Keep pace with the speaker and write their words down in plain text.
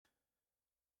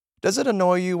Does it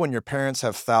annoy you when your parents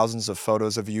have thousands of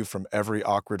photos of you from every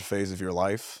awkward phase of your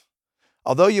life?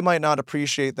 Although you might not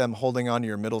appreciate them holding on to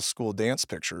your middle school dance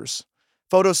pictures,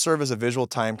 photos serve as a visual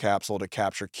time capsule to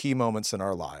capture key moments in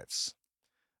our lives.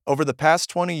 Over the past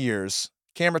 20 years,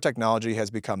 camera technology has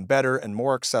become better and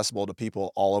more accessible to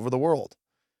people all over the world.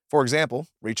 For example,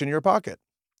 reach in your pocket.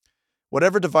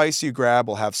 Whatever device you grab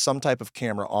will have some type of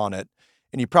camera on it,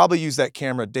 and you probably use that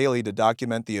camera daily to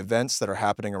document the events that are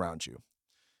happening around you.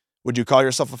 Would you call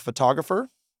yourself a photographer?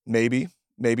 Maybe,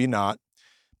 maybe not.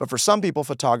 But for some people,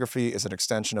 photography is an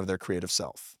extension of their creative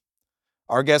self.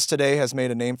 Our guest today has made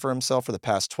a name for himself for the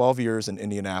past 12 years in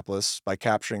Indianapolis by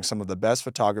capturing some of the best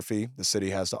photography the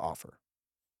city has to offer.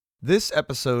 This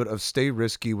episode of Stay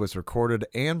Risky was recorded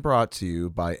and brought to you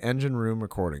by Engine Room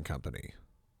Recording Company.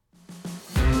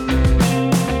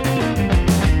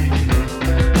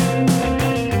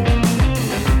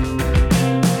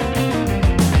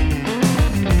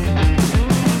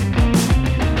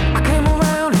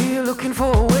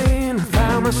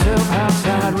 Myself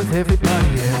outside with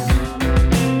everybody else.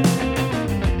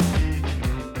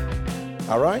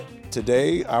 All right,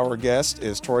 today our guest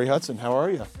is Torrie Hudson. How are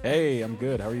you? Hey, I'm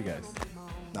good. How are you guys?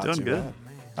 Not Doing too good. bad.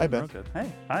 Hi, Ben. Good.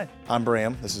 Hey, hi. I'm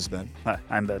Bram. This is Ben. Hi,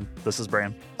 I'm Ben. This is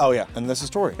Bram. Oh, yeah, and this is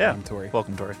Torrie. Yeah, I'm Torrie.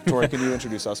 Welcome, Torrie. Torrie, can you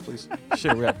introduce us, please?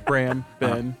 Sure, we got Bram,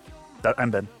 Ben,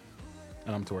 I'm Ben.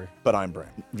 and I'm Torrie. But I'm Bram.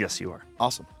 Yes, you are.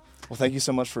 Awesome. Well, thank you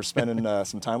so much for spending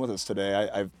some time with us today.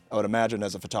 I would imagine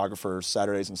as a photographer,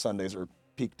 Saturdays and Sundays are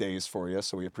peak days for you,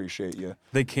 so we appreciate you.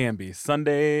 They can be.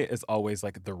 Sunday is always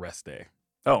like the rest day.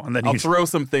 Oh, and then I'll you throw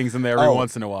some things in there every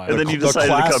once in a while. and then you the decided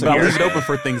to classic- come I'll here. leave it open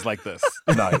for things like this.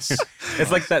 Nice.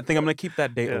 It's like that thing. I'm going to keep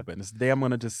that day Yeah. open. It's the day I'm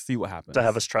going to just see what happens. To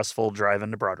have a stressful drive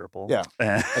into Broad Ripple. Yeah.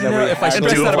 And And then we if I actually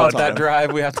stress do out it all about the that time.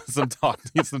 drive, we have to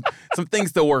some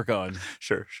things to work on.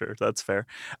 Sure. That's fair.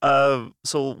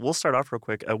 So we'll start off real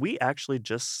quick. We actually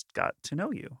just got to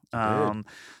know you.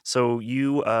 So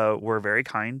you were very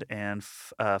kind and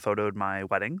photoed my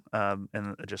wedding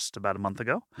in just about a month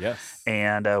ago. Yes.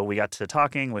 And we got to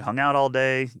talking. We hung out all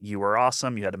day. You were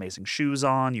awesome. You had amazing shoes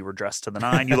on. You were dressed to the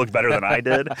nine. You looked better than I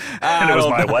did. And it was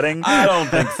my wedding. I don't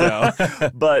think so.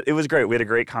 But it was great. We had a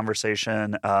great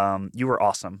conversation. You were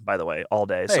awesome, by the way, all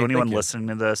day. Hey, So anyone thank you. listening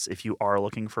to this, if you are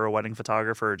looking for a wedding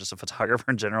photographer or just a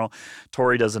photographer in general,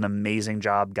 Torrie does an amazing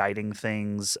job guiding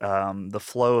things. The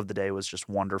flow of the day was just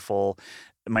wonderful.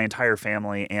 My entire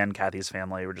family and Kathy's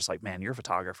family were just like, man, your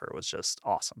photographer was just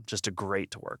awesome. Just great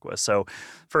to work with. So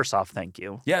first off, thank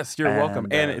you. Yes, you're welcome.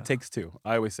 And, And it takes two.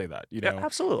 I always say that. You know, Yeah,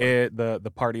 absolutely.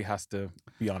 The party has to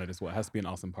be on it as well. It has to be an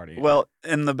awesome party. Well,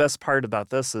 and the best part about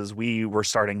this is we were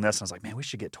starting this, and I was like, man, we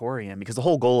should get Torrie in because the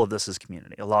whole goal of this is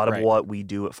community. A lot of Right. what we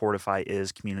do at Fortify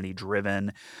is community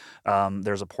driven.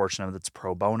 There's a portion of it that's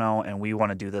pro bono, and we want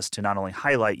to do this to not only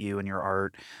highlight you and your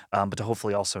art, but to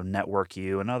hopefully also network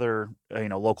you and other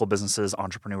local businesses,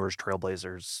 entrepreneurs,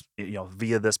 trailblazers,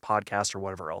 via this podcast or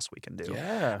whatever else we can do.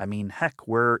 Yeah. I mean, heck,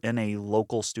 we're in a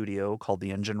local studio called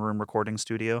the Engine Room Recording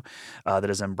Studio that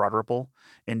is in Broad Ripple,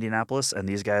 Indianapolis, and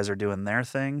these guys are doing their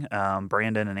thing.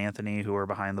 Brandon and Anthony, who are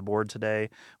behind the board today,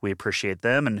 we appreciate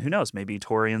them, and who knows, maybe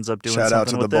Torrie ends up doing Shout out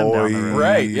something to with the them down the boys. road.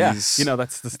 Right. Yeah. Please.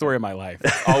 That's the story of my life.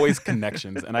 It's always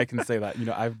connections. And I can say that,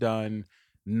 I've done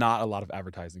not a lot of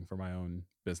advertising for my own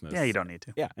business. Yeah, you don't need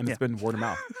to. Yeah. And it's been word of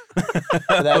mouth.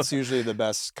 That's usually the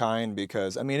best kind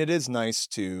because, I mean, it is nice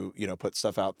to, put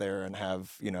stuff out there and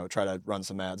have, try to run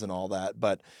some ads and all that.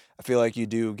 But I feel like you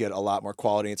do get a lot more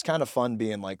quality. It's kind of fun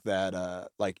being like that.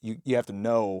 Like you have to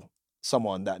know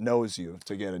someone that knows you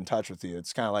to get in touch with you.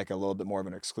 It's kind of like a little bit more of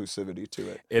an exclusivity to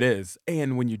it. It is.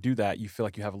 And when you do that, you feel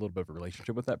like you have a little bit of a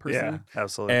relationship with that person. Yeah,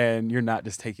 absolutely. And you're not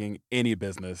just taking any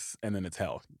business and then it's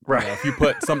hell. Right. If you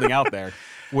put something out there,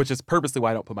 which is purposely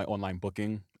why I don't put my online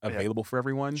booking available for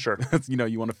everyone. Sure.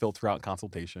 You want to filter out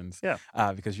consultations. Yeah.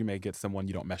 Because you may get someone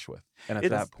you don't mesh with. And at It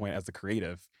that is- point, as a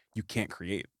creative, you can't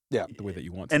create Yeah. the way that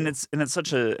you want to. And it's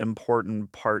such an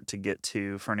important part to get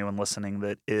to for anyone listening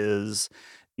that is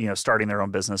starting their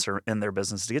own business or in their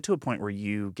business, to get to a point where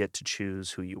you get to choose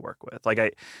who you work with. Like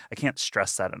I can't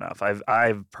stress that enough.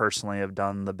 I've personally have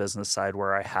done the business side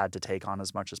where I had to take on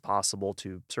as much as possible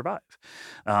to survive,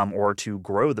 or to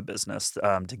grow the business,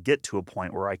 to get to a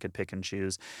point where I could pick and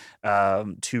choose,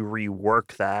 to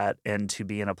rework that and to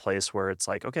be in a place where it's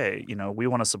like, okay, we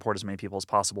want to support as many people as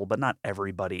possible, but not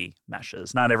everybody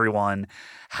meshes. Not everyone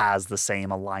has the same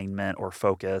alignment or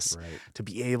focus. Right. To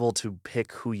be able to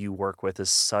pick who you work with is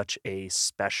such a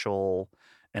special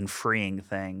and freeing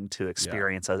thing to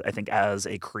experience, as, I think, as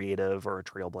a creative or a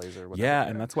trailblazer. Whatever. Yeah,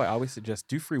 and that's why I always suggest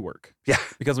do free work. Yeah.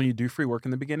 Because when you do free work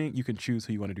in the beginning, you can choose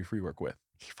who you want to do free work with.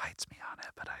 He fights me on it,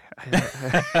 but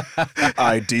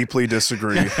I deeply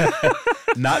disagree.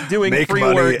 Not doing Make free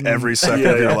money work. every second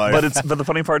of your life. But the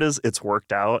funny part is it's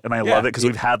worked out, and I love it because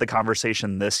we've had the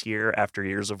conversation this year after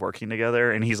years of working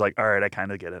together, and he's like, "All right, I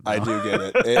kind of get it now." I do get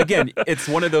it. Again, it's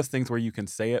one of those things where you can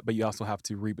say it, but you also have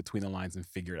to read between the lines and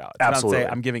figure it out. It's Absolutely. Not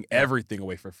say I'm giving everything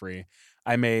away for free.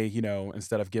 I may,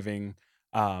 instead of giving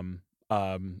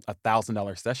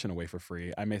 $1,000 session away for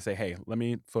free, I may say, hey, let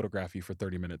me photograph you for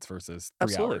 30 minutes versus 3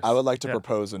 Absolutely. hours. I would like to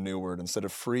propose a new word. Instead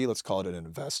of free, let's call it an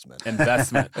investment.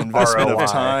 Investment. Investment ROI. of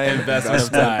time. Investment of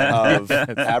time. of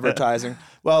advertising.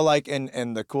 Well,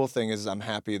 and the cool thing is I'm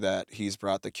happy that he's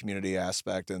brought the community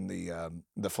aspect and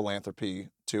the philanthropy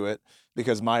to it,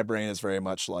 because my brain is very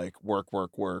much like work,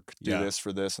 do this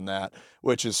for this and that,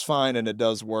 which is fine and it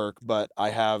does work. But I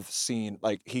have seen,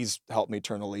 like, he's helped me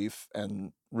turn a leaf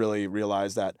and really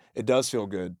realize that it does feel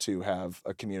good to have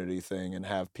a community thing and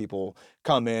have people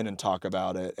come in and talk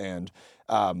about it. And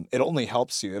it only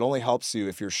helps you. It only helps you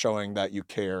if you're showing that you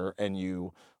care and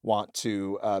you want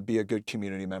to be a good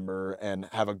community member and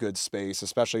have a good space,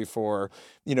 especially for,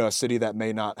 a city that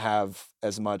may not have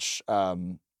as much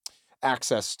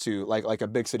access to like a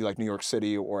big city like New York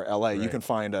City or LA. You can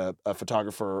find a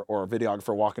photographer or a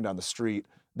videographer walking down the street.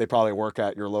 They probably work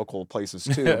at your local places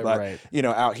too. But,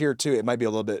 out here too, it might be a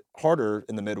little bit harder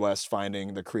in the Midwest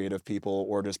finding the creative people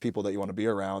or just people that you want to be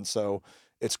around. So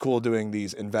it's cool doing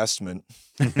these investment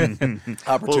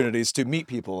opportunities to meet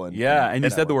people. And you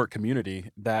said the word community.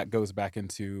 That goes back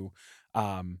into,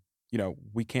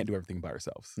 we can't do everything by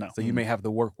ourselves. No. So you may have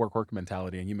the work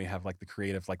mentality, and you may have like the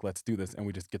creative, like, let's do this, and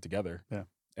we just get together. Yeah.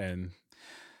 And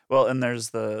well, and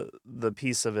there's the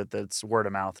piece of it that's word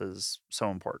of mouth is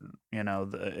so important.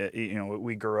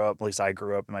 We grew up, at least I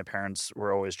grew up, and my parents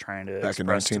were always trying to back in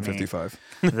express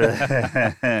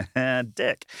 1955.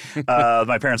 Dick.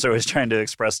 My parents are always trying to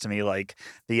express to me like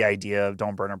the idea of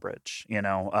don't burn a bridge.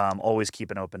 Always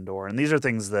keep an open door. And these are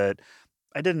things that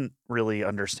I didn't really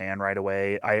understand right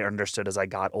away. I understood as I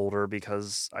got older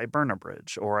because I burned a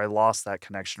bridge, or I lost that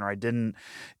connection, or I didn't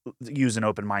use an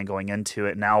open mind going into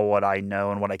it. Now what I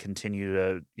know and what I continue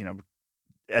to,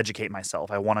 educate myself.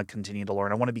 I want to continue to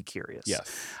learn. I want to be curious. yes,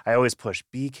 I always push,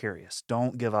 be curious.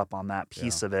 Don't give up on that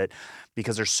piece of it,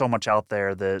 because there's so much out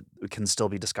there that can still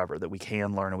be discovered, that we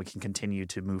can learn and we can continue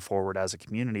to move forward as a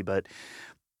community. But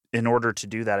in order to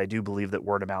do that, I do believe that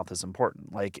word of mouth is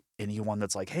important. Like anyone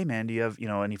that's like, hey man, do you have,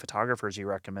 any photographers you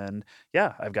recommend?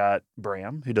 Yeah, I've got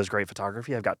Bram, who does great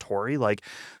photography. I've got Torrie, like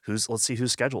let's see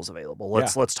whose schedule's available.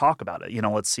 Let's talk about it.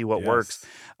 Let's see what works.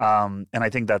 And I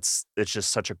think it's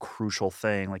just such a crucial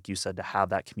thing, like you said, to have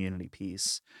that community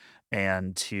piece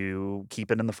and to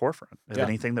keep it in the forefront of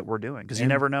anything that we're doing. Because you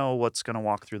never know what's going to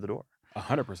walk through the door.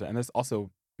 100%. And that's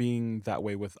also being that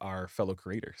way with our fellow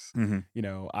creators.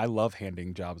 I love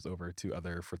handing jobs over to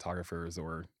other photographers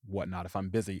or whatnot if I'm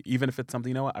busy, even if it's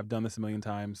something, I've done this a million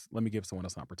times. Let me give someone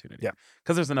else an opportunity. Yeah.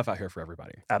 Because there's enough out here for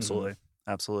everybody. Absolutely.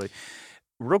 Absolutely.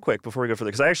 Real quick before we go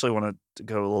further, because I actually want to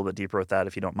go a little bit deeper with that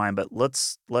if you don't mind, but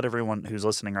let's let everyone who's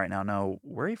listening right now know,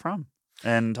 where are you from?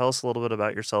 And tell us a little bit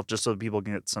about yourself, just so people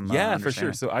can get some for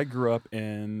sure. So I grew up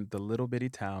in the little bitty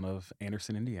town of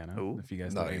Anderson, Indiana. If you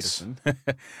guys know Anderson.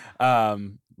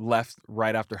 Left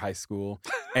right after high school.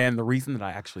 And the reason that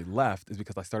I actually left is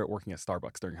because I started working at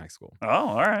Starbucks during high school. Oh,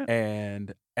 all right.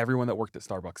 And everyone that worked at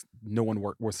Starbucks, no one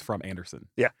was from Anderson.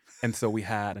 Yeah. And so we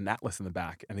had an atlas in the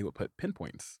back, and they would put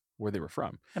pinpoints where they were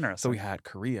from. Interesting. So we had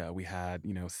Korea, we had,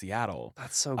 Seattle.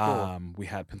 That's so cool. We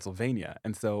had Pennsylvania.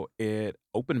 And so it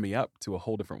opened me up to a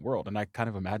whole different world. And I kind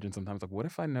of imagine sometimes, like, what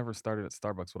if I never started at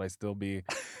Starbucks? Would I still be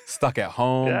stuck at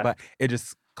home? But it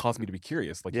just caused me to be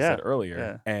curious, like you said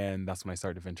earlier. And that's when I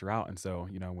started to venture out. And so,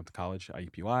 I went to college,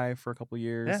 IUPUI for a couple of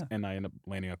years, and I ended up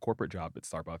landing a corporate job at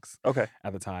Starbucks. Okay.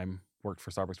 At the time, worked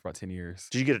for Starbucks for about 10 years.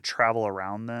 Did you get to travel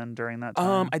around then during that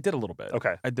time? I did a little bit.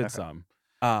 Okay. I did some.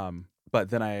 But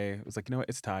then I was like,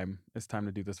 it's time. It's time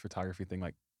to do this photography thing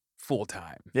like full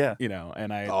time. Yeah.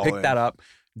 And I picked that up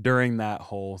during that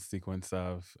whole sequence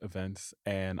of events,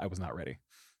 and I was not ready.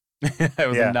 I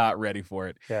was not ready for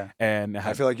it. Yeah. And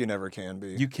I feel like you never can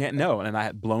be. You can't know. And I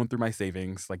had blown through my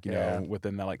savings, like,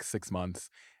 within that like 6 months.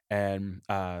 And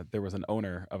there was an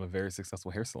owner of a very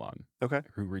successful hair salon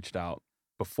who reached out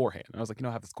beforehand. And I was like, I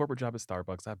have this corporate job at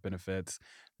Starbucks. I have benefits.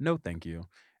 No, thank you.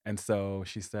 And so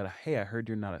she said, hey, I heard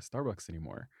you're not at Starbucks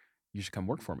anymore. You should come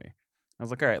work for me. I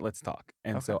was like, all right, let's talk.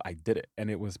 And so I did it.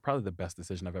 And it was probably the best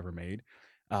decision I've ever made.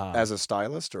 As a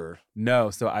stylist or?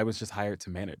 No. So I was just hired to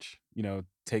manage,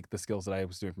 take the skills that I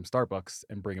was doing from Starbucks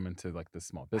and bring them into like this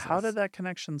small business. How did that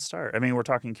connection start? I mean, we're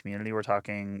talking community. We're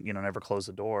talking, never close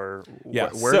the door. Yeah.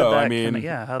 Where so, did that I mean,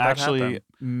 how'd that actually,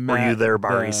 happen? Were you their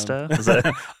barista? Is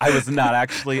that... I was not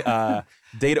actually.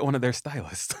 Dated one of their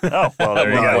stylists. Oh, well,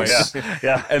 there you go.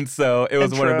 Yeah. And so it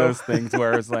was one of those things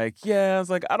where it's like, I was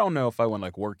like, I don't know if I want to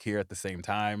like work here at the same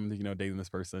time, dating this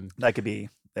person. That could be,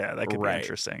 be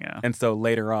interesting. Yeah. And so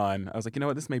later on, I was like, you know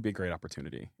what, this may be a great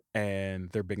opportunity. And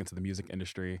they're big into the music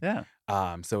industry. Yeah.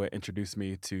 So it introduced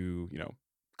me to,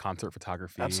 concert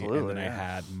photography. Absolutely. And then I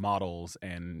had models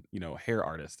and, hair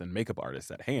artists and makeup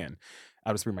artists at hand.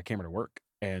 I would just bring my camera to work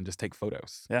and just take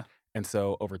photos. Yeah. And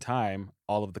so over time,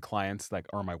 all of the clients like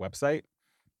are on my website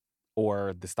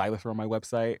or the stylists are on my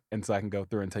website. And so I can go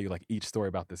through and tell you like each story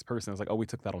about this person. It's like, oh, we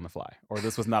took that on the fly, or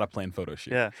this was not a planned photo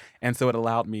shoot. Yeah. And so it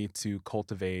allowed me to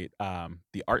cultivate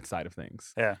the art side of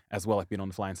things. Yeah. As well, like being on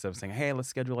the fly instead of saying, hey, let's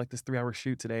schedule like this 3-hour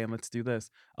shoot today and let's do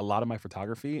this. A lot of my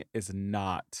photography is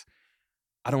not,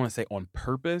 I don't want to say on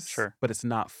purpose, sure, but it's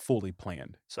not fully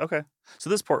planned. So, okay. So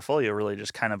this portfolio really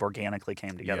just kind of organically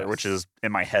came together, which is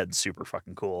in my head super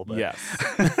fucking cool. But yes.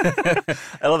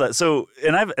 I love that. So,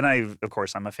 and I, of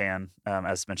course, I'm a fan,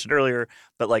 as mentioned earlier,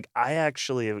 but like I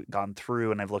actually have gone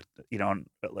through and I've looked, on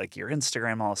like your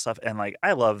Instagram, all this stuff. And like,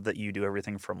 I love that you do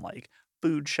everything from like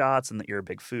food shots and that you're a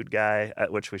big food guy,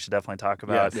 which we should definitely talk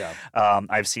about. Yes.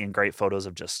 I've seen great photos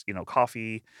of just,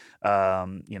 coffee,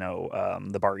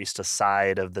 the barista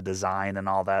side of the design and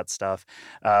all that stuff.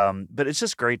 But it's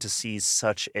just great to see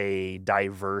such a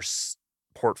diverse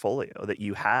portfolio that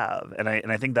you have. And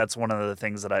I think that's one of the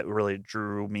things that really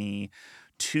drew me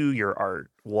to your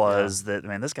art was that,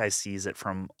 man, this guy sees it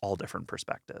from all different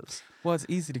perspectives. Well, it's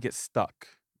easy to get stuck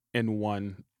in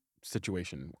one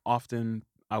situation. Often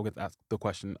I'll get asked the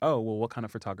question, oh, well, what kind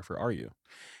of photographer are you?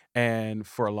 And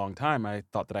for a long time, I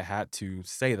thought that I had to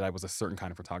say that I was a certain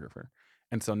kind of photographer.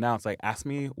 And so now it's like, ask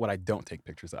me what I don't take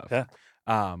pictures of. Yeah.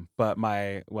 But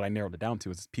what I narrowed it down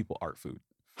to is people, art, food.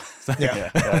 So, Yeah.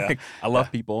 I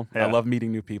love people. Yeah. I love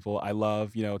meeting new people. I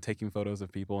love, taking photos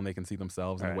of people and they can see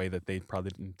themselves in a way that they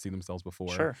probably didn't see themselves before.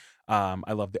 Sure.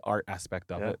 I love the art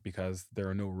aspect of it because there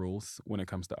are no rules when it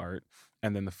comes to art.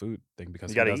 And then the food thing,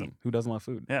 because who doesn't love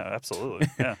food? Yeah, absolutely.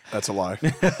 Yeah. That's a lie.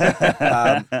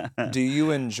 Do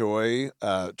you enjoy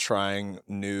trying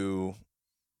new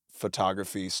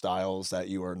photography styles that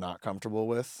you are not comfortable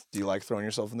with? Do you like throwing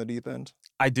yourself in the deep end?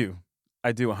 I do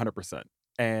 100%.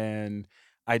 And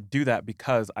I do that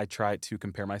because I try to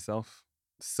compare myself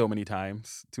so many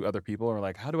times to other people, or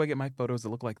like, how do I get my photos to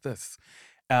look like this?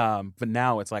 But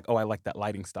now it's like, oh, I like that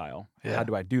lighting style. Yeah. How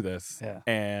do I do this? Yeah.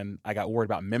 And I got worried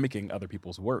about mimicking other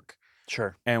people's work.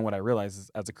 Sure. And what I realized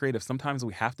is, as a creative, sometimes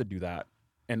we have to do that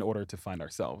in order to find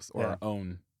ourselves or our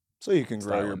own. So you can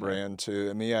grow your brand too.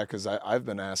 I mean, because I've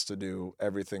been asked to do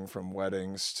everything from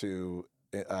weddings to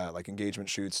like engagement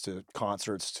shoots to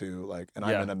concerts to like, and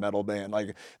I'm in a metal band.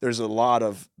 Like, there's a lot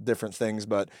of different things,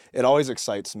 but it always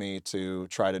excites me to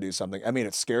try to do something. I mean,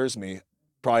 it scares me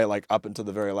probably like up until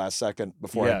the very last second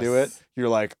before I do it. You're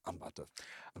like, I'm about to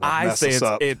mess this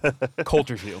up. It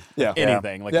cultures you. Yeah.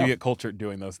 Anything. Like you get cultured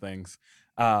doing those things.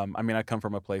 I mean, I come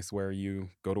from a place where you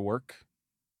go to work,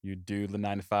 you do the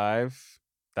 9 to 5.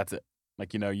 That's it.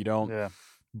 Like, you don't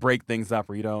break things up,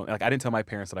 or you don't, like, I didn't tell my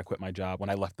parents that I quit my job when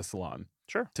I left the salon.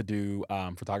 Sure. To do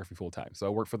photography full time. So I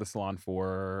worked for the salon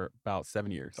for about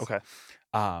 7 years. Okay.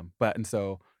 And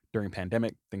so during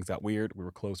pandemic, things got weird. We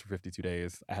were closed for 52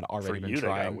 days. I had already been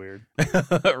trying. Got weird.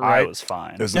 Right? I was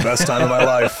fine. It was the best time of my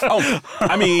life.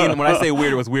 I mean, when I say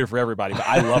weird, it was weird for everybody, but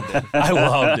I loved it. I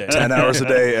loved it. 10 hours a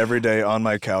day, every day on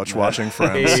my couch watching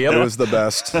Friends. It was the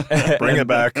best. Bring it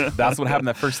back. That's what happened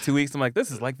that first 2 weeks. I'm like,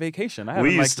 this is like vacation. I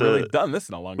haven't really done this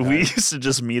in a long time. We used to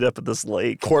just meet up at this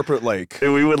lake. Corporate lake.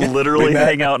 And we would literally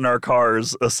hang out in our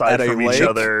cars aside from each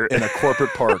other. In a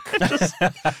corporate park.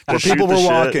 Where people were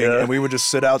walking and we would just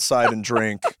sit outside and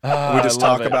drink. We just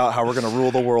talk about how we're going to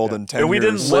rule the world in 10 years. And we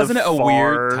didn't live Wasn't it a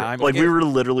weird time? Like, we were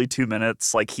literally 2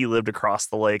 minutes. Like, he lived across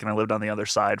the lake and I lived on the other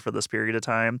side for this period of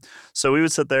time. So we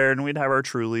would sit there and we'd have our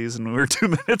Trulies and we were 2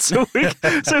 minutes so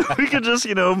we could just,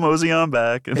 mosey on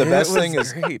back. The best thing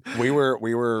is we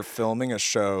were filming a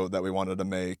show that we wanted to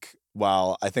make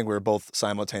while I think we were both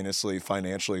simultaneously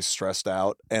financially stressed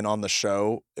out. And on the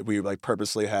show, we like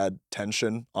purposely had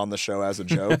tension on the show as a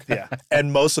joke.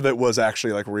 And most of it was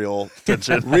actually like real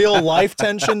tension, real life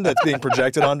tension that's being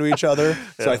projected onto each other.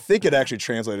 So I think it actually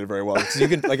translated very well. Because you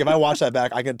can, like, if I watch that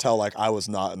back, I can tell like I was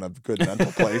not in a good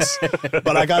mental place.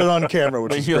 But I got it on camera,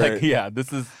 which is great. Like,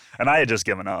 this is. And I had just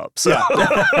given up. So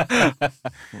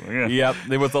Yep,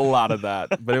 there was a lot of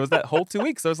that. But it was that whole 2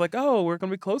 weeks. I was like, oh, we're going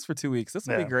to be closed for 2 weeks. This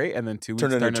will be great. And then 2 weeks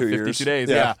turned into 52 days.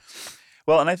 Yeah.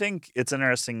 Well, and I think it's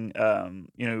interesting,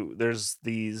 there's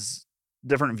these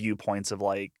different viewpoints of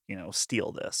like,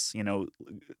 steal this,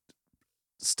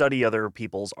 study other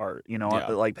people's art,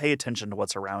 like pay attention to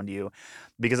what's around you,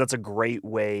 because that's a great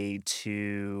way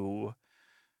to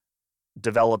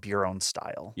develop your own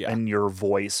style and your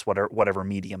voice, whatever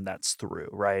medium that's through,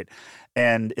 right?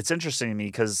 And it's interesting to me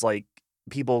because like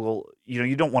people,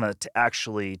 you don't want to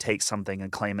actually take something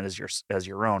and claim it as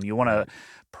your own. You want to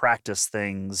practice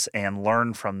things and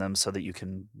learn from them so that you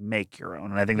can make your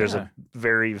own. And I think there's a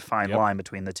very fine line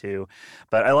between the two.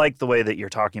 But I like the way that you're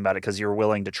talking about it because you're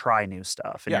willing to try new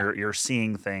stuff and you're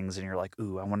seeing things and you're like,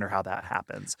 ooh, I wonder how that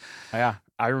happens. Yeah,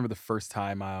 I remember the first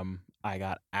time I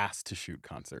got asked to shoot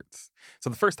concerts. So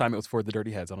the first time it was for the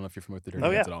Dirty Heads. I don't know if you're familiar with the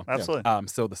Dirty Heads at all. Absolutely.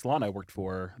 So the salon I worked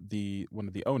for, one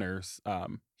of the owners,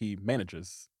 he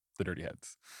manages the Dirty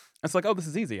Heads. And it's like, oh, this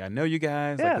is easy. I know you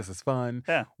guys. Like, this is fun.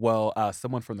 Yeah. Well,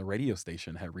 someone from the radio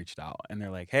station had reached out and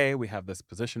they're like, hey, we have this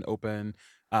position open.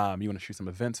 You want to shoot some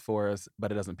events for us,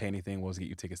 but it doesn't pay anything. We'll just get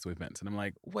you tickets to events. And I'm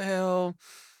like, well,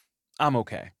 I'm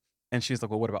okay. And she's like,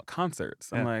 well, what about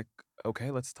concerts? I'm like,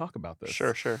 okay, let's talk about this.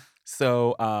 Sure.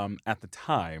 So at the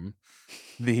time,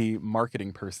 the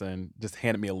marketing person just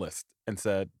handed me a list and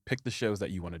said, pick the shows that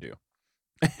you want to do.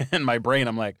 In my brain,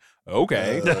 I'm like,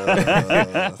 okay. So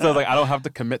I was like, I don't have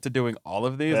to commit to doing all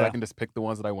of these. I can just pick the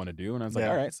ones that I want to do. And I was like,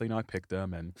 all right. So, I picked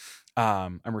them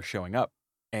and we're showing up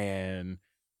and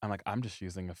I'm like, I'm just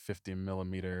using a 50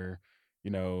 millimeter,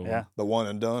 the one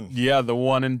and done. Yeah, the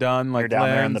one and done. Like you're down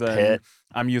there in the pit.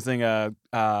 I'm using at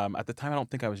the time,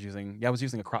 I was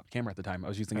using a cropped camera at the time. I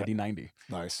was using a D90.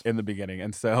 Nice. In the beginning.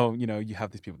 And so, you have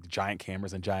these people with giant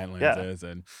cameras and giant lenses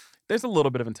and there's a little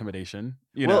bit of intimidation,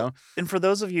 you know? And for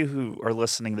those of you who are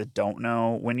listening that don't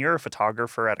know, when you're a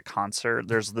photographer at a concert,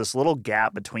 there's this little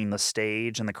gap between the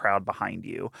stage and the crowd behind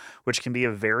you, which can be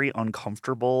a very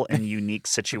uncomfortable and unique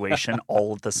situation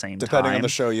all at the same time. Depending on the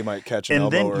show, you might catch an elbow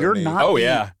then or you're a knee.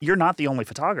 not you're not the only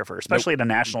photographer, especially at a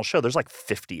national show. There's like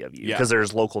 50 of you because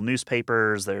there's local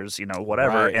newspapers, there's,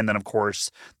 whatever. Right. And then, of course,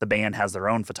 the band has their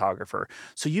own photographer.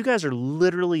 So you guys are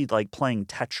literally like playing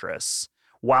Tetris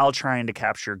while trying to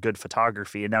capture good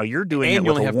photography. And now you're doing it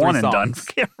with a one and done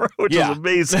camera, which is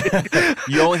amazing.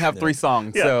 You only have 3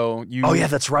 songs. So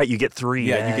that's right. You get 3.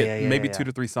 You get maybe 2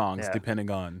 to 3 songs, depending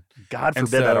on. God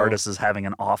forbid that artist is having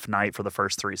an off night for the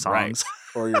first 3 songs.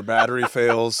 Right. Or your battery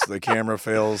fails, the camera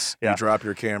fails, you drop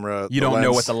your camera. You don't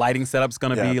know what the lighting setup's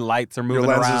going to be. Lights are moving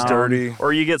around. Your lens is dirty.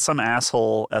 Or you get some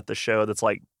asshole at the show that's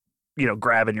like,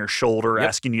 grabbing your shoulder,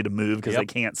 asking you to move because they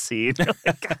can't see.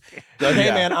 Like,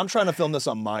 hey, man, I'm trying to film this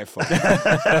on my phone.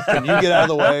 Can you get out of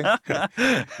the way?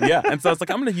 Yeah. And so it's like,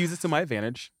 I'm going to use this to my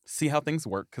advantage, see how things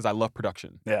work, because I love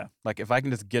production. Yeah. Like, if I can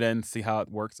just get in, see how it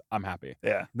works, I'm happy.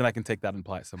 Yeah. Then I can take that and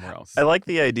apply it somewhere else. I like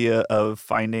the idea of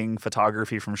finding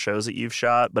photography from shows that you've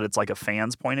shot, but it's like a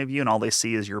fan's point of view, and all they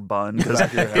see is your bun. Because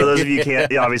for those of you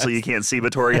obviously you can't see,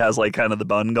 but Torrie has like kind of the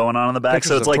bun going on in the back. Pictures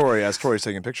so it's of like Torrie as Torrie's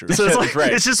taking pictures. So it's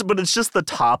like, it's just the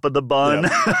top of the bun.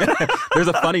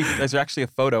 There's actually a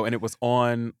photo, and it was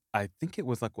on, I think it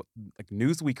was like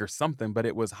Newsweek or something, but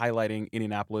it was highlighting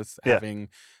Indianapolis having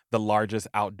the largest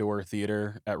outdoor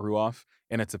theater at Ruoff,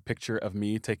 and it's a picture of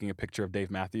me taking a picture of Dave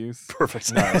Matthews.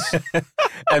 Perfect. Nice.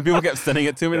 And people kept sending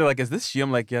it to me. They're like, is this you?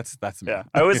 I'm like, yes, that's me. Yeah.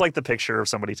 I always like the picture of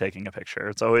somebody taking a picture.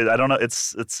 It's always, I don't know,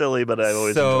 it's silly, but I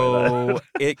always enjoy that. So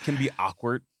it can be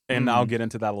awkward. And I'll get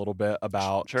into that a little bit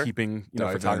about keeping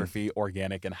photography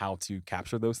organic and how to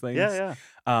capture those things. Yeah.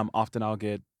 Often I'll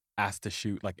get asked to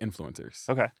shoot like influencers.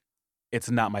 Okay.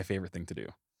 It's not my favorite thing to do.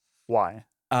 Why?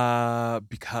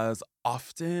 Because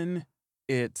often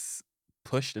it's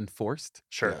pushed and forced.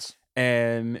 Sure. Yes.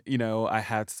 And, I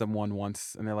had someone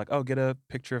once and they're like, oh, get a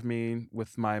picture of me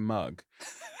with my mug.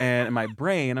 And in my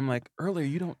brain, I'm like, earlier,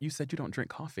 you said you don't drink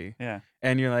coffee. Yeah.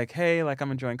 And you're like, hey, like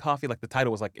I'm enjoying coffee. Like the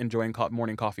title was like enjoying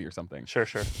morning coffee or something. Sure.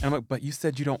 And I'm like, but you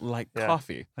said you don't like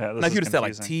coffee. Yeah, like you would have said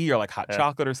like tea or like hot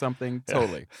chocolate or something.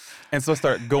 Totally. And so I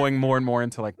start going more and more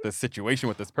into like the situation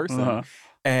with this person.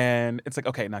 And it's like,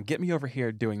 okay, now get me over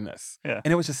here doing this. Yeah.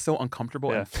 And it was just so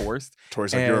uncomfortable and forced.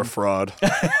 Torrie's like, you're a fraud.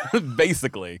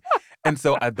 Basically. And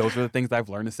so those are the things I've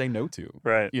learned to say no to.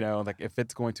 Right. Like if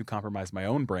it's going to compromise my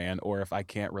own brand or if I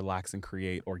can't relax and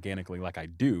create organically like I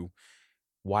do,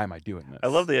 why am I doing this? I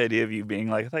love the idea of you being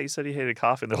like, I thought you said you hated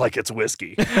coffee. And they're like, it's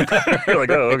whiskey. You're like,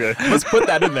 oh, okay. Let's put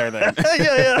that in there then.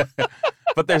 Yeah.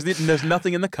 but there's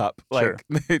nothing in the cup. Sure.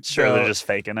 Like, Sure, they're just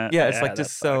faking it. Yeah, it's like that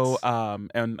just so. sucks.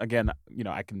 And again,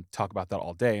 I can talk about that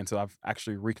all day. And so I've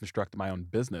actually reconstructed my own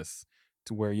business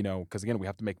to where because again, we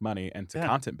have to make money, and to Yeah.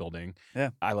 content building.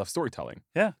 Yeah. I love storytelling.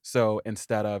 Yeah. So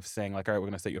instead of saying like, all right, we're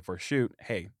gonna set you up for a shoot.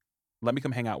 Hey, let me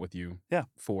come hang out with you. Yeah.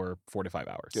 For 4 to 5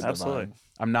 hours. Get Absolutely. the vibe.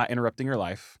 I'm not interrupting your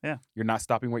life. Yeah. You're not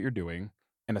stopping what you're doing,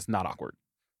 and it's not awkward.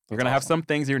 You're That's gonna have awesome. some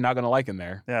things you're not gonna like in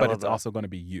there, Yeah, I but love it's that. also gonna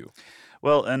be you.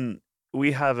 Well, and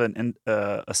we have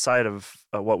a side of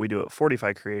what we do at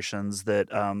 45 Creations that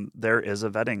there is a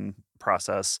vetting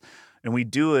process, and we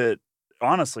do it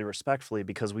honestly, respectfully,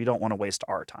 because we don't want to waste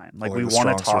our time. Like, Only we the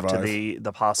want to strong talk to survive.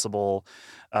 the possible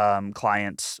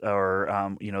client, or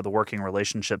the working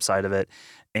relationship side of it.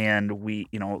 And we,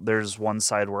 there's one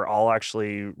side where I'll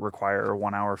actually require a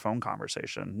 1-hour phone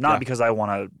conversation, not Yeah. because I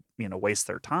want to waste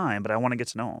their time, but I want to get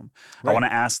to know them. I Right. want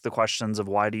to ask the questions of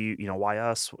why why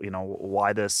us,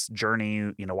 why this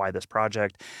journey, why this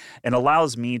project, and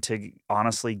allows me to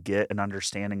honestly get an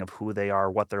understanding of who they are,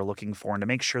 what they're looking for, and to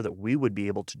make sure that we would be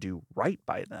able to do right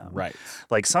by them. Right.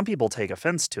 Like, some people take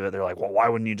offense to it. They're like, well, why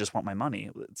wouldn't you just want my money?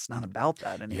 It's not about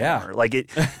that anymore. Yeah.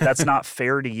 Like, that's not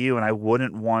fair to you, and I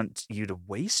wouldn't want you to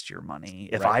waste your money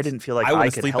if Right. I didn't feel like I I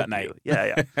wouldn't could sleep help at night. you.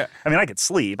 Yeah. I mean, I could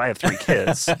sleep. I have 3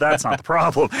 kids. That's not the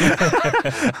problem.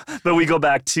 But we go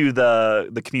back to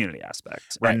the community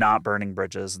aspect, Right. and not burning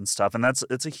bridges and stuff. And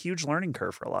it's a huge learning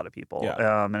curve for a lot of people.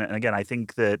 Yeah. And again, I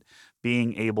think that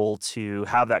being able to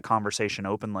have that conversation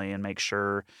openly and make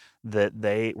sure that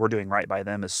we're doing right by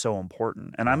them is so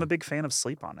important. And I'm Yeah. a big fan of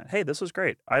sleep on it. Hey, this was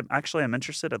great. I'm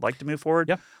interested. I'd like to move forward.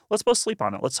 Yeah. Let's both sleep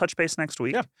on it. Let's touch base next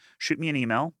week. Yeah. Shoot me an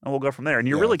email and we'll go from there. And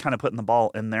you're Yeah. really kind of putting the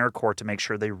ball in their court to make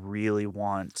sure they really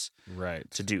want Right.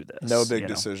 to do this. No big you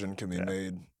know? decision can be Yeah.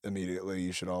 made immediately.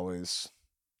 You should always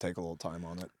take a little time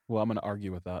on it. Well, I'm gonna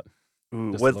argue with that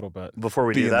Ooh, just a little bit. Before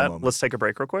we Be do in the that, moment. let's take a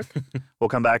break real quick. We'll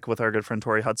come back with our good friend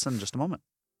Torrie Hudson in just a moment.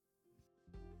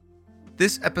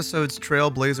 This episode's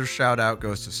Trailblazer shout out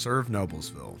goes to Serve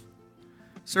Noblesville.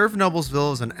 Serve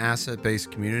Noblesville is an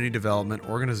asset-based community development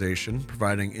organization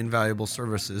providing invaluable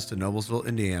services to Noblesville,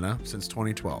 Indiana since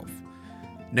 2012.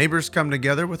 Neighbors come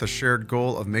together with a shared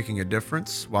goal of making a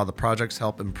difference, while the projects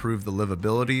help improve the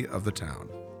livability of the town.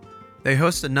 They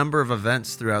host a number of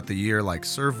events throughout the year, like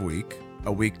Serve Week,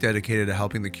 a week dedicated to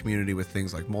helping the community with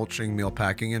things like mulching, meal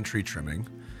packing, and tree trimming;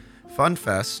 Fun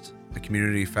Fest, a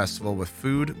community festival with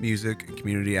food, music, and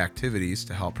community activities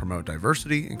to help promote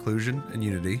diversity, inclusion, and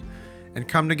unity; and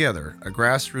Come Together, a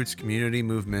grassroots community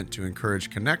movement to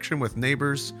encourage connection with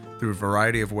neighbors through a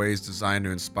variety of ways designed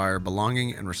to inspire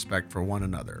belonging and respect for one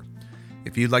another.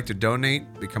 If you'd like to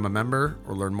donate, become a member,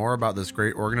 or learn more about this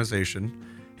great organization,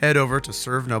 head over to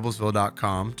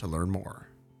servenoblesville.com to learn more.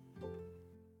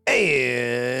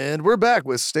 And we're back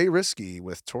with Stay Risky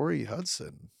with Torrie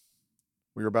Hudson.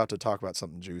 We were about to talk about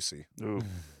something juicy. Ooh,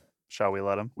 shall we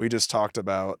let him? We just talked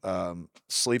about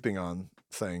sleeping on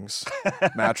things,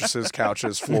 mattresses,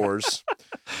 couches, floors.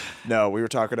 No, we were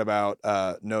talking about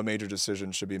no major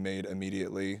decision should be made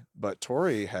immediately. But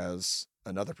Torrie has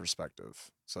another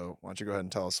perspective. So why don't you go ahead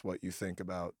and tell us what you think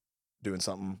about doing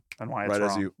something And why it's right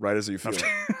wrong. as you feel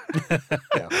it.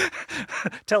 Yeah.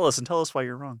 Tell us why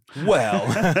you're wrong. Well,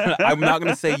 I'm not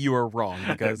gonna say you are wrong,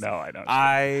 because No, I know.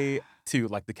 I too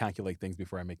like to calculate things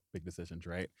before I make big decisions,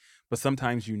 right? But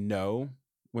sometimes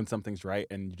when something's right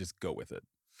and you just go with it.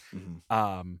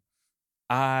 Mhm.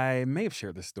 I may have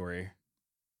shared this story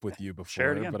with you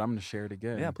Share it before, again. but I'm gonna share it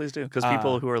again. Yeah, please do. Because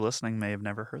people who are listening may have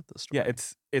never heard this story. Yeah,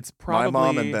 it's probably My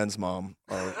mom and Ben's mom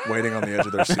are waiting on the edge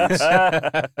of their seats.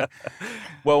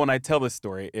 Well, when I tell this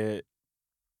story,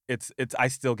 it's I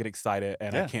still get excited,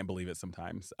 and Yeah. I can't believe it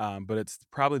sometimes. But it's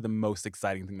probably the most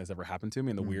exciting thing that's ever happened to me,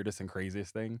 and the Mhm. weirdest and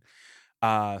craziest thing.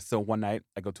 So one night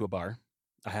I go to a bar.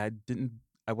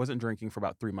 I wasn't drinking for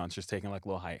about 3 months, just taking like a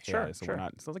little hiatus Sure, and sure.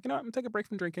 whatnot. So I was like, you know what, I'm gonna take a break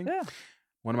from drinking. Yeah.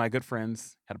 One of my good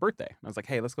friends had a birthday. I was like,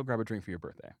 hey, let's go grab a drink for your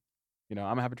birthday. I'm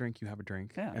gonna have a drink, you have a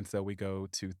drink. Yeah. And so we go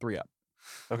to 3 Up.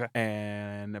 Okay.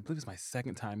 And I believe it was my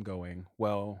second time going.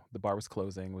 Well, the bar was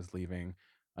closing, was leaving.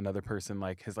 Another person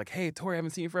is like, hey, Torrie, I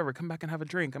haven't seen you forever. Come back and have a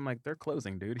drink. I'm like, they're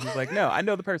closing, dude. He's like, no, I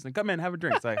know the person. Come in, have a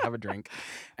drink. So I have a drink.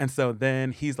 And so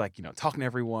then he's like, talking to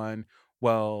everyone.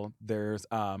 Well, there's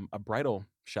a bridal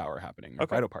shower happening, a Okay.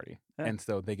 bridal party. Yeah. And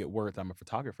so they get word that I'm a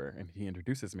photographer, and he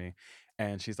introduces me.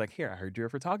 And she's like, here, I heard you're a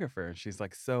photographer. And she's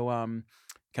like, so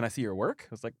can I see your work? I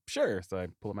was like, sure. So I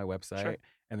pull up my website. Sure.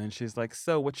 And then she's like,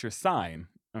 so what's your sign?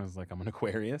 I was like, I'm an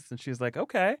Aquarius. And she's like,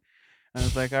 okay. And I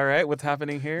was like, all right, what's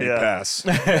happening here? Yeah. Pass.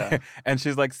 Yeah. And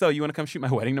she's like, so you want to come shoot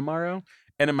my wedding tomorrow?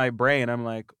 And in my brain, I'm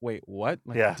like, wait, what?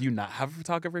 Like, Yeah. do you not have a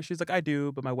photographer? She's like, I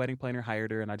do, but my wedding planner hired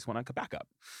her, and I just want to back up.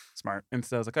 Smart. And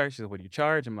so I was like, all right. She's like, what do you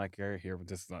charge? I'm like, here,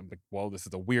 I'm like, well, this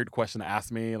is a weird question to ask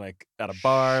me, like at a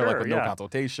bar, like Sure, with no yeah.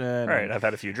 consultation. Right. and I've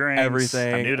had a few drinks.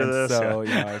 everything. I'm new to And this. So,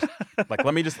 yeah. I was like,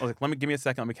 let me give me a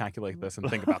second. Let me calculate this and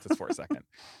think about this for a second.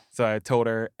 So I told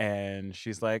her, and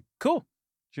she's like, cool.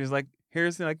 She's like,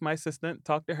 here's like my assistant.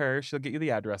 Talk to her. She'll get you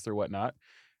the address or whatnot.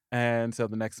 And so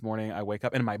the next morning I wake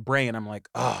up, and in my brain I'm like,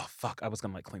 oh fuck, I was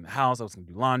gonna like clean the house, I was gonna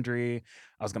do laundry,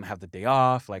 I was gonna have the day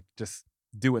off, like just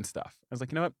doing stuff. I was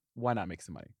like, you know what? Why not make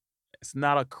some money? It's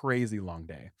not a crazy long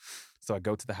day. So I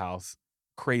go to the house,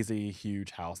 crazy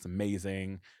huge house,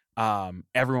 amazing.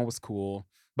 Everyone was cool.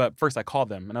 But first I called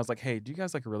them and I was like, hey, do you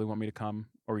guys like really want me to come?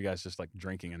 Or are you guys just like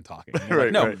drinking and talking? And they're like,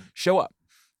 Right, no, right. show up.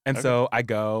 And Okay. so I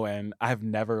go, and I have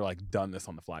never like done this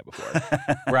on the fly before,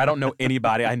 where I don't know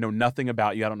anybody. I know nothing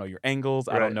about you. I don't know your angles.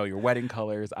 I Right. don't know your wedding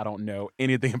colors. I don't know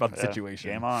anything about the Yeah, situation.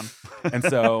 Game on. And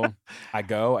so I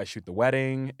go, I shoot the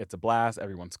wedding. It's a blast.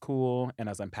 Everyone's cool. And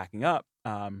as I'm packing up,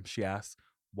 she asks,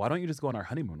 why don't you just go on our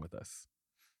honeymoon with us?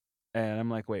 And I'm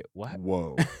like, wait, what?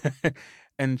 Whoa.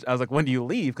 And I was like, when do you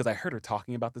leave? Because I heard her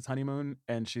talking about this honeymoon.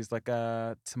 And she's like,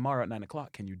 tomorrow at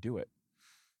 9:00. Can you do it?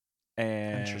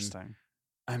 And Interesting.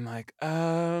 I'm like,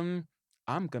 I'm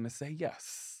gonna say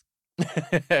yes.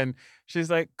 And she's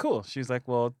like, cool. She's like,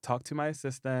 well, talk to my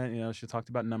assistant. She talked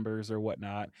about numbers or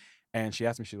whatnot. And she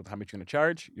asked me, she's like, how much you gonna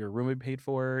charge? Your room will be paid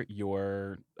for,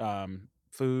 your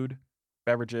food,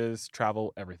 beverages,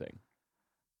 travel, everything.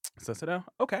 So I said, oh,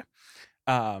 okay.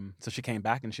 So she came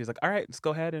back and she's like, all right, let's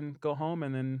go ahead and go home,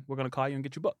 and then we're gonna call you and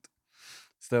get you booked.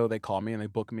 So they call me and they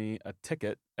book me a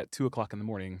ticket at 2:00 in the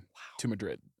morning to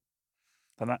Madrid.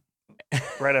 I'm not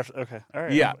right after. Okay. All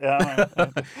right. Yeah.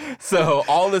 So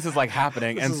all this is like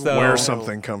happening, and so Wear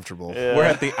something comfortable.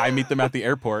 Yeah. I meet them at the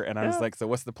airport, and I was like, so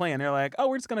what's the plan? They're like, oh,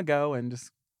 we're just gonna go and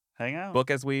just Hang out. book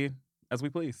as we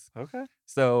please. Okay.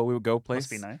 So we would go place,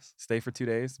 Must be nice. stay for 2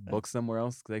 days, Yeah. book somewhere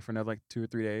else, stay for another like 2 or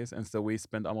 3 days, and so we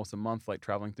spend almost a month like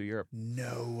traveling through Europe.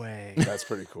 No way. That's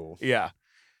pretty cool. Yeah.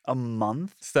 A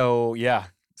month? So yeah.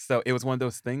 So it was one of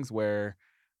those things where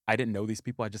I didn't know these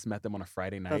people. I just met them on a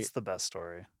Friday night. That's the best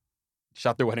story.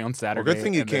 Shot their wedding on Well, Saturday. good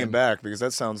thing you and came then- back, because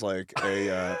that sounds like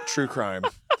a true crime.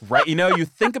 Right. You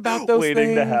think about those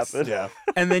Waiting to things, happen. Yeah.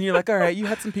 and then you're like, all right, you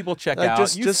had some people check Like, out.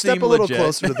 just You step seem a little legit.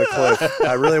 closer to the cliff.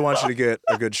 I really want you to get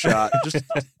a good shot. Just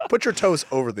put your toes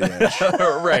over the edge.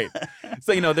 Right.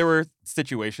 So, there were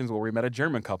situations where we met a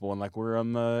German couple, and like we're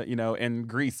on the, in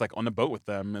Greece, like on the boat with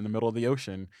them in the middle of the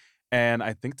ocean. And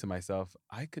I think to myself,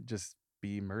 I could just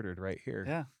be murdered right here.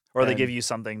 Yeah. Or they And- give you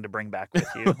something to bring back with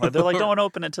you. Like, they're like, don't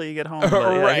open it till you get home. But,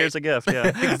 yeah, Right. here's a gift. Yeah.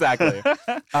 Exactly.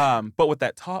 But what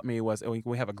that taught me was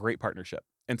we have a great partnership.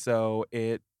 And so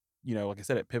it, like I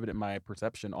said, it pivoted my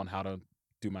perception on how to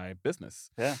do my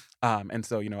business. Yeah. And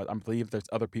so, I believe there's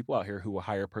other people out here who will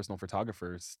hire personal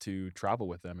photographers to travel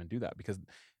with them and do that, because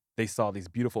they saw these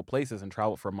beautiful places and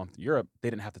traveled for a month to Europe. They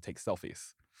didn't have to take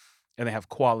selfies. And they have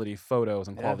quality photos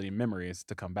and Yeah. quality memories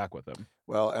to come back with them.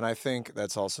 Well, and I think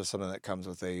that's also something that comes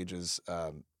with age is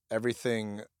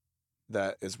everything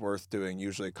that is worth doing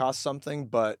usually costs something,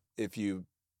 but if you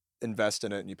invest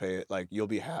in it and you pay it, like, you'll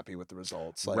be happy with the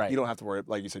results. Like, Right. you don't have to worry,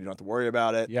 like you said, you don't have to worry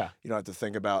about it. Yeah. You don't have to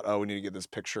think about, oh, we need to get this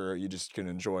picture. You just can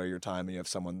enjoy your time, and you have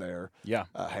someone there Yeah.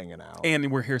 hanging out.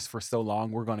 And we're here for so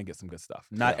long, we're going to get some good stuff.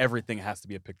 Not Yeah. everything has to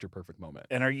be a picture perfect moment.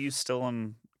 And are you still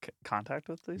in contact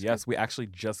with these? Yes, we actually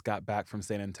just got back from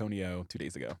San Antonio 2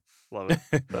 days ago. people? Love it.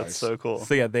 That's Nice. so cool.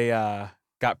 So yeah, they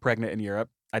got pregnant in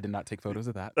Europe. I did not take photos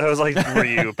of that. I was like, were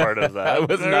you a part of that? I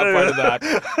was not part of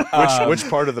that. Which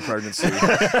part of the pregnancy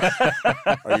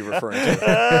are you referring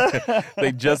to?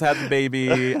 They just had the baby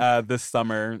this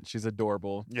summer. She's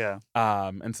adorable. Yeah.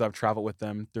 And so I've traveled with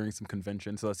them during some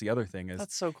conventions. So that's the other thing is,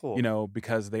 That's so cool.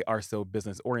 because they are so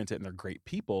business oriented and they're great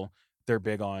people, they're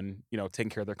big on, taking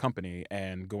care of their company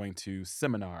and going to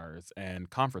seminars and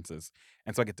conferences.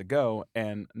 And so I get to go,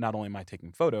 and not only am I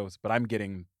taking photos, but I'm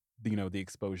getting the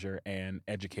exposure and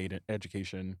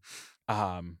education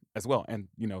as well. And,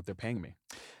 they're paying me.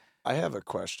 I have a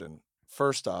question.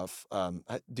 First off,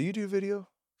 do you do video?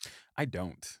 I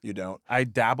don't. You don't. I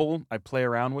dabble. I play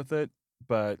around with it,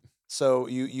 but So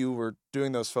you were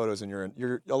doing those photos, and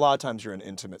you're a lot of times you're in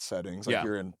intimate settings, like Yeah.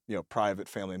 you're in private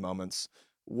family moments.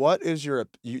 What is do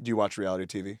you watch reality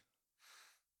TV?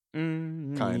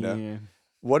 Kinda. yeah.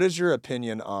 What is your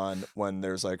opinion on when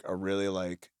there's like a really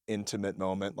like intimate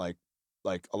moment, like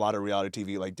like a lot of reality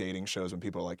TV, like dating shows, when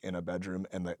people are like in a bedroom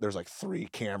and there's like 3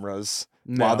 cameras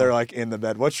No. while they're like in the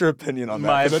bed. What's your opinion on that?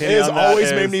 My Because it opinion is on that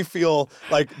always made is- me feel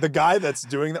like the guy that's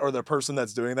doing that or the person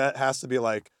that's doing that has to be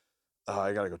like, oh,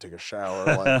 I gotta go take a shower.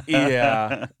 Like,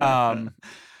 Yeah.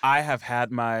 I have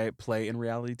had my play in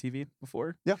reality TV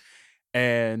before. Yeah.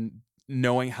 And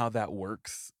knowing how that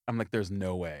works, I'm like, there's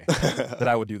no way that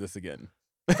I would do this again.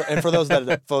 And for those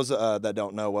that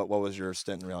don't know, what was your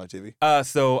stint in reality TV?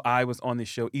 So I was on the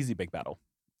show Easy Bake Battle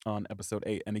on episode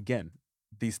 8. And again,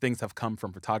 these things have come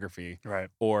from photography Right.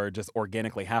 or just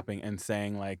organically happening and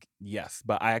saying like, yes.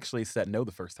 But I actually said no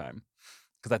the first time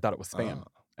because I thought it was spam.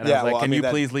 And I was like, can you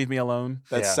please leave me alone?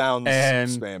 That Yeah. sounds And-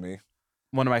 spammy.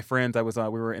 One of my friends, we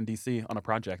were in DC on a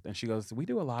project, and she goes, we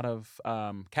do a lot of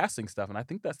casting stuff, and I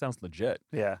think that sounds legit.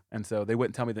 Yeah. And so they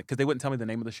wouldn't tell me because they wouldn't tell me the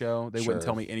name of the show. They wouldn't Sure.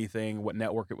 tell me anything, what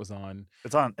network it was on.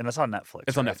 It's on Netflix.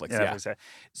 It's on right? Netflix, yeah.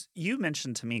 You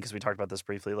mentioned to me, because we talked about this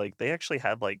briefly, like they actually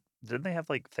had like, didn't they have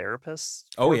like therapists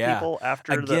Oh, for yeah. people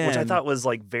after which I Again- thought was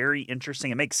like very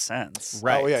interesting. It makes sense.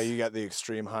 Right. Oh yeah, you got the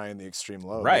extreme high and the extreme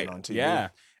low Right. being on TV. Yeah.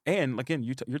 And again,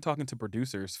 you're talking to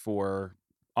producers for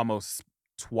almost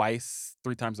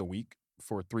 3 times a week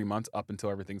for 3 months up until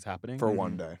everything's happening. For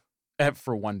one day.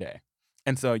 For one day.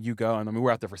 And so you go, and I mean, we're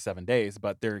out there for 7 days,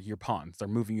 but they're your pawns. They're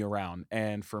moving you around.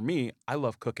 And for me, I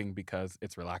love cooking because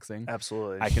it's relaxing.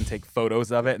 Absolutely. I can take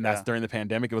photos of it, and that's Yeah. during the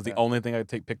pandemic. It was the Yeah. only thing I could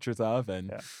take pictures of. And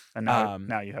Yeah. And now, Um,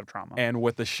 now you have trauma. and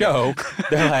with the show,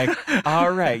 they're like, all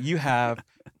right, you have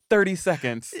 30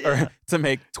 seconds to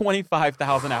make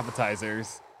 25,000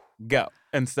 appetizers. Go.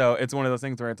 And so it's one of those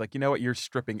things where it's like, you know what? You're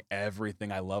stripping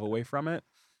everything I love away from it.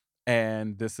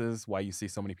 And this is why you see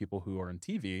so many people who are on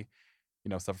TV,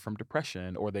 suffer from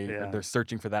depression, or they're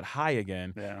searching for that high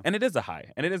again. Yeah. And it is a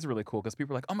high. And it is really cool because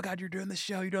people are like, oh my God, you're doing this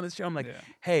show. You're doing this show. I'm like, Yeah.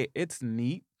 hey, it's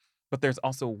neat, but there's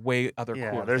also way other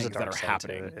cool there's a things that dark are side to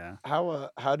happening. it, yeah.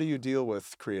 How do you deal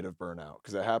with creative burnout?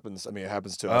 Because it happens. I mean, it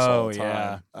happens to us all the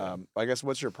yeah. time. I guess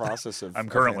what's your process of? I'm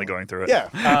of currently handling- going through it.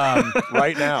 Yeah,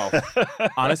 right now.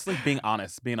 Honestly, being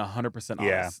honest, being 100% honest.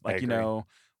 Yeah, I Like, agree.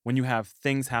 when you have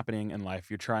things happening in life,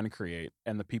 you're trying to create,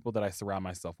 and the people that I surround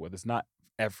myself with, it's not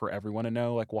for everyone to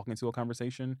know, like walking into a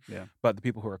conversation. Yeah. But the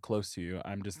people who are close to you,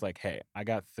 I'm just like, hey, I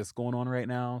got this going on right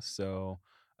now, so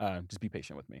just be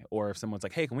patient with me. Or if someone's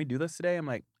like, hey, can we do this today? I'm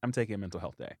like, I'm taking a mental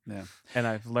health day. Yeah. And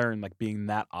I've learned, like, being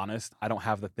that honest, I don't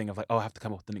have the thing of like, oh, I have to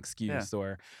come up with an excuse,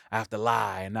 or I have to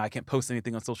lie, and now I can't post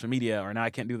anything on social media, or now I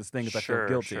can't do this thing because I feel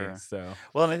guilty. Sure. So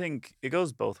Well, and I think it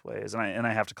goes both ways, and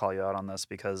I have to call you out on this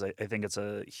because I think it's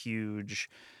a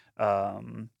huge,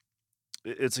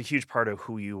 it's a huge part of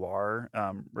who you are,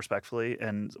 respectfully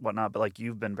and whatnot. But like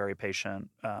you've been very patient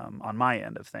on my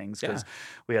end of things because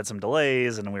we had some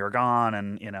delays and we were gone,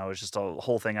 and it was just a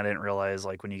whole thing. I didn't realize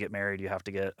like when you get married, you have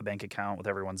to get a bank account with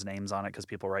everyone's names on it because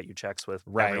people write you checks with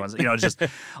everyone's. It's just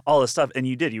all this stuff, and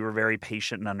you were very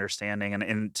patient and understanding,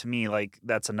 and to me, like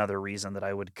that's another reason that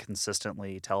I would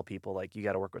consistently tell people like you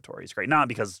got to work with Torrie. It's great, not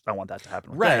because I want that to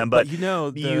happen with them, but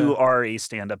you are a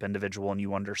stand-up individual and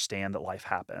you understand that life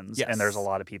happens, and there's a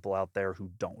lot of people out there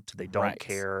who don't. They don't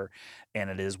care, and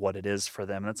it is what it is for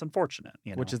them, and it's unfortunate.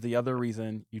 Which is the other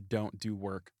reason you don't do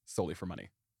work solely for money.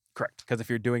 Correct. Because if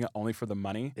you're doing it only for the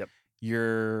money,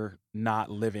 you're not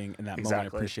living in that moment,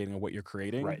 appreciating what you're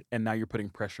creating, and now you're putting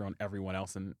pressure on everyone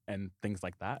else and things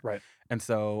like that. Right. And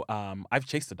so I've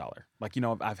chased a dollar, like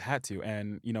I've had to,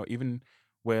 and even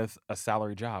with a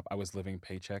salary job, I was living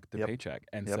paycheck to paycheck,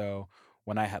 and so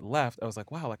when I had left, I was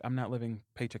like, wow, like I'm not living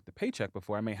paycheck to paycheck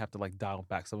before. I may have to like dial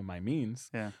back some of my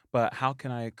means. Yeah. But how can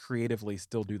I creatively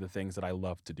still do the things that I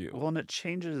love to do? Well, and it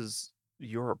changes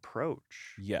your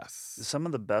approach. Yes. Some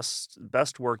of the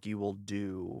best work you will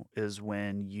do is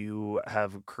when you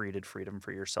have created freedom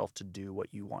for yourself to do what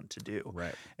you want to do.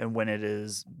 Right. And when it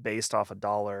is based off a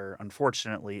dollar,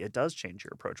 unfortunately, it does change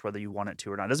your approach, whether you want it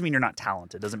to or not. It doesn't mean you're not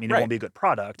talented. It doesn't mean it won't be a good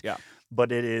product. Yeah.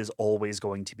 But it is always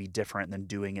going to be different than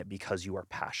doing it because you are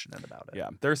passionate about it. Yeah.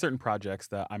 There are certain projects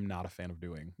that I'm not a fan of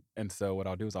doing. And so what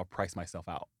I'll do is I'll price myself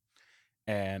out.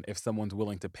 And if someone's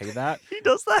willing to pay that, he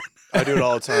does that. I do it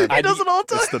all the time. He does it all the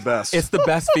time. It's the best. It's the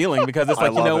best feeling because it's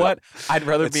like, you know what? I'd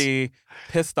rather be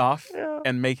pissed off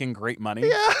and making great money.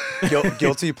 Yeah.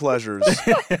 Guilty pleasures.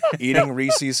 Eating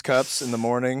Reese's cups in the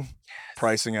morning,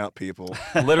 pricing out people.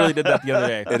 Literally did that the other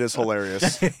day. It is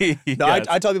hilarious. Yes. No,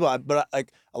 I tell people, but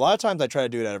like a lot of times I try to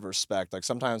do it out of respect. Like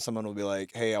sometimes someone will be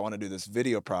like, "Hey, I want to do this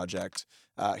video project.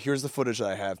 Here's the footage that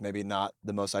I have. Maybe not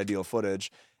the most ideal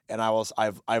footage." And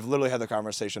I've literally had the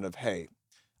conversation of, hey,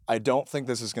 I don't think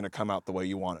this is going to come out the way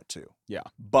you want it to. Yeah.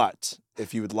 But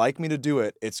if you would like me to do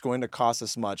it, it's going to cost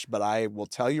this much. But I will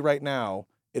tell you right now,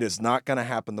 It is not going to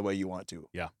happen the way you want to.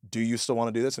 Yeah. Do you still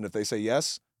want to do this? And if they say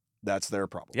yes, that's their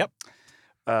problem. Yep.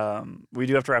 We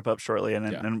do have to wrap up shortly,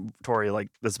 and Torrie, like,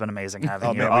 it's been amazing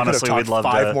having you. Man, honestly, we'd love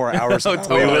 5 more hours. Oh, about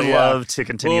totally. We would Yeah. love to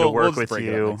continue to work with break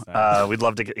it you. up next time. We'd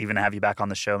love to even have you back on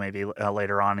the show maybe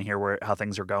later on and hear how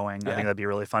things are going. I think that'd be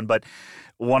really fun. But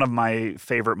one of my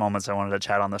favorite moments, I wanted to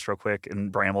chat on this real quick,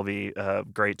 and Bram will be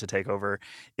great to take over,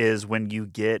 is when you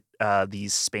get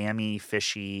these spammy,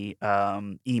 fishy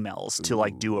emails to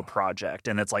like do a project.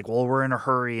 And it's like, well, we're in a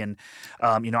hurry, and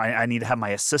I need to have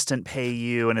my assistant pay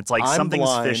you. And it's like, I'm something's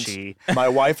blind. fishy. My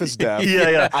wife is deaf.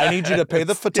 Yeah. I need you to pay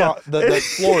the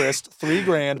florist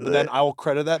 $3,000, but then I will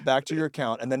credit that back to your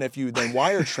account. And then if you then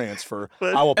wire transfer,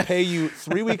 I will pay you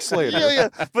 3 weeks later. Yeah.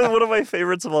 But one of my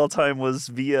favorites of all time was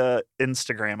via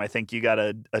Instagram. I think you got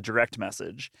a direct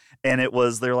message, and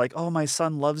they're like, oh, my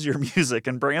son loves your music,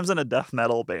 and Bram's in a death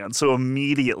metal band. So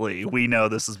immediately we know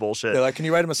this is bullshit. They're like, can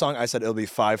you write him a song? I said, it'll be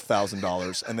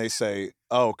 $5,000. And they say,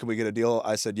 oh, can we get a deal?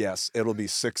 I said, yes, it'll be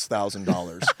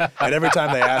 $6,000. And every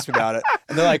time they ask me about it,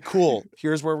 and they're like, cool,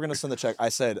 here's where we're going to send the check. I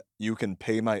said, you can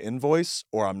pay my invoice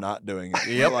or I'm not doing it.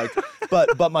 Yep. Like,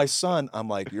 but my son, I'm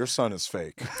like, your son is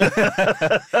fake.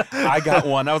 I got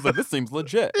one. I was like, this seems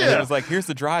legit. And it was like, here's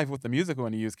the drive with the music we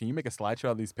want to use. Can you make a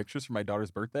slideshow of these pictures for my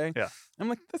daughter's birthday? Yeah. I'm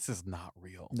like, this is not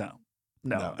real.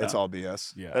 No, it's all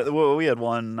BS. Yeah. Well, we had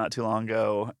one not too long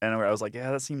ago, and I was like, "Yeah,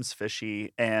 that seems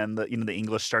fishy." And the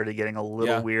English started getting a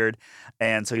little weird,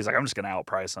 and so he's like, "I'm just gonna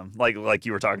outprice him," like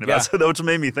you were talking about. So which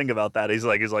made me think about that. He's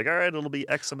like, "All right, it'll be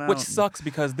X amount." Which sucks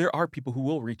because there are people who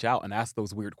will reach out and ask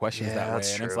those weird questions that way,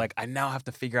 that's and true. it's like I now have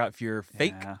to figure out if you're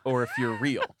fake or if you're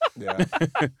real. Yeah.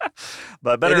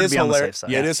 But better to be on the safe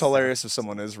side. It is hilarious if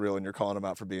someone is real and you're calling them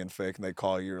out for being fake, and they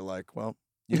call you, you're like, well,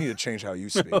 you need to change how you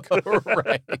speak.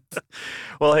 Right.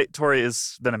 Well, hey, Torrie,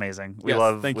 it's been amazing. We Yes,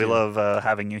 love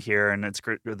having you here, and it's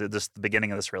great. Just the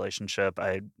beginning of this relationship.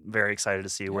 I'm very excited to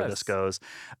see where this goes.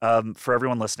 For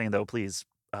everyone listening, though, please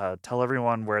tell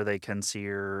everyone where they can see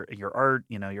your art.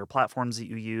 Your platforms that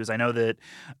you use. I know that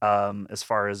as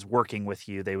far as working with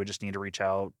you, they would just need to reach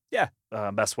out. Yeah.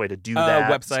 Best way to do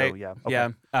that. Website. So, yeah.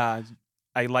 Okay. Yeah.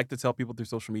 I like to tell people through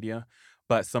social media.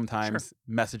 But sometimes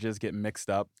messages get mixed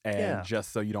up, and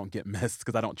just so you don't get missed,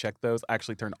 because I don't check those, I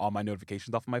actually turn all my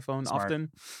notifications off of my phone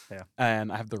often. Yeah.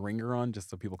 And I have the ringer on just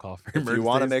so people call for emergencies. If you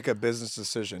want to make a business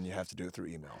decision, you have to do it through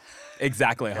email.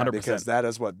 Exactly, 100%. Because that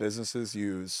is what businesses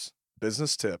use.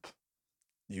 Business tip,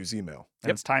 use email.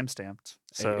 And it's time-stamped.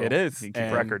 So it is. you can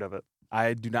keep record of it.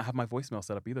 I do not have my voicemail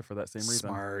set up either for that same reason.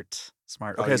 Smart.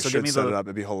 Oh, Okay, so give me set it up.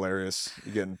 It'd be hilarious.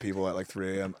 You're getting people at like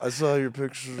 3 a.m. I saw your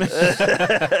pictures. Well,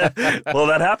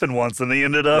 that happened once, and they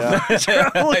ended up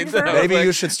traveling for Maybe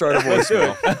you should start a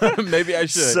voicemail. Maybe I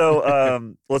should.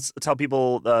 So let's tell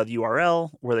people the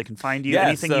URL where they can find you.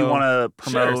 Anything you want to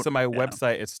promote. Sure. So my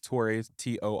website is Torrie,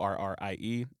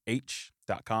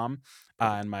 TORRIE.com.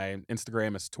 And my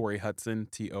Instagram is Torrie Hudson,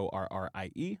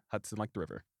 TORRIE, Hudson like the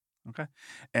river. Okay.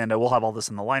 And we'll have all this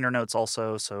in the liner notes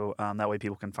also, so that way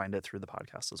people can find it through the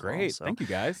podcast as well. Great. So, thank you,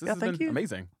 guys. This has been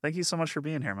amazing. Thank you so much for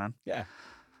being here, man. Yeah.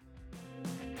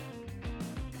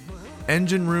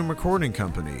 Engine Room Recording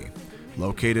Company,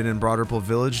 located in Broderpool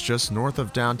Village just north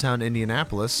of downtown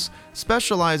Indianapolis,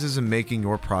 specializes in making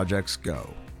your projects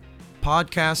go.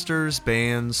 Podcasters,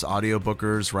 bands,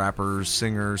 audiobookers, rappers,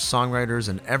 singers, songwriters,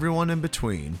 and everyone in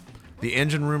between, the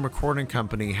Engine Room Recording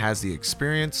Company has the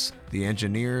experience, the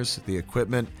engineers, the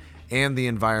equipment, and the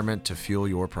environment to fuel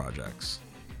your projects.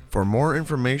 For more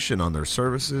information on their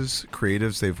services,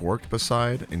 creatives they've worked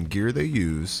beside, and gear they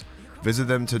use, visit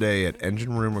them today at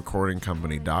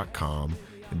engineroomrecordingcompany.com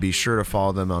and be sure to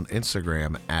follow them on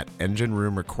Instagram at Engine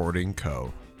Room Recording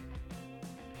Co.